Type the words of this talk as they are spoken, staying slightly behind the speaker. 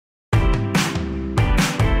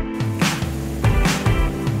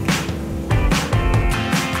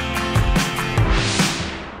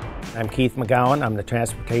I'm Keith McGowan. I'm the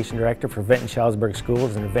Transportation Director for Vinton-Shellsburg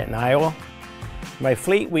Schools in Vinton, Iowa. My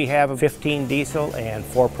fleet, we have 15 diesel and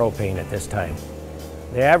 4 propane at this time.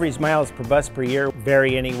 The average miles per bus per year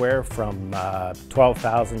vary anywhere from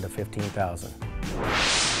 12,000 to 15,000.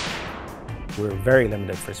 We're very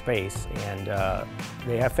limited for space, and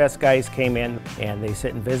the FS guys came in and they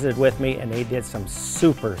sit and visited with me, and they did some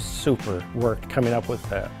super work coming up with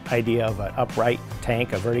the idea of an upright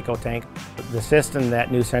tank, a vertical tank. The system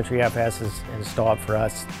that New Century FS has installed for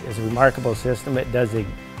us is a remarkable system. It does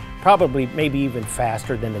probably maybe even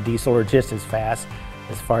faster than the diesel, or just as fast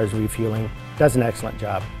as far as refueling. Does an excellent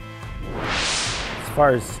job. As far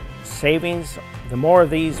as savings, the more of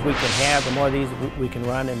these we can have, the more of these we can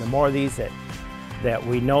run, and the more of these that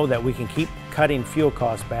we know that we can keep cutting fuel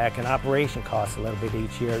costs back and operation costs a little bit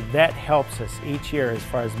each year. That helps us each year as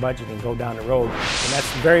far as budgeting go down the road. And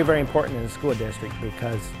that's very, very important in the school district,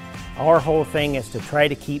 because our whole thing is to try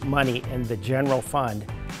to keep money in the general fund.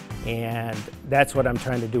 And that's what I'm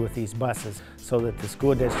trying to do with these buses, so that the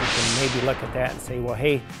school district can maybe look at that and say, well,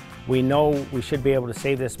 hey, we know we should be able to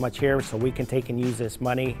save this much here, so we can take and use this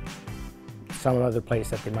money some other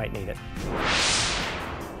place that they might need it.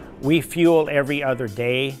 We fuel every other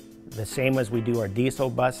day, the same as we do our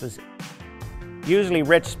diesel buses. Usually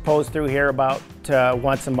Rich pulls through here about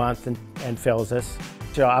once a month and fills us.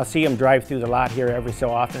 So I'll see him drive through the lot here every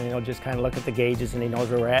so often, and he'll just kind of look at the gauges, and he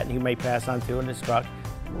knows where we're at, and he may pass on through in his truck.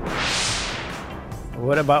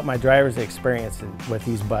 What about my driver's experience with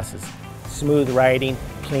these buses? Smooth riding,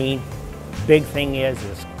 clean. Big thing is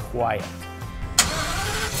quiet.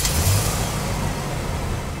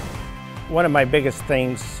 One of my biggest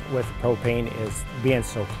things with propane is being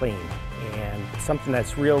so clean. And something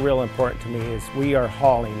that's real important to me is we are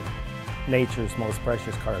hauling nature's most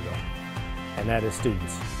precious cargo, and that is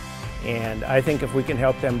students. And I think if we can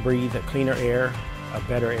help them breathe a cleaner air, a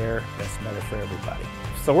better air, that's better for everybody.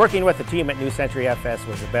 So working with the team at New Century FS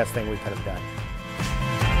was the best thing we could have done.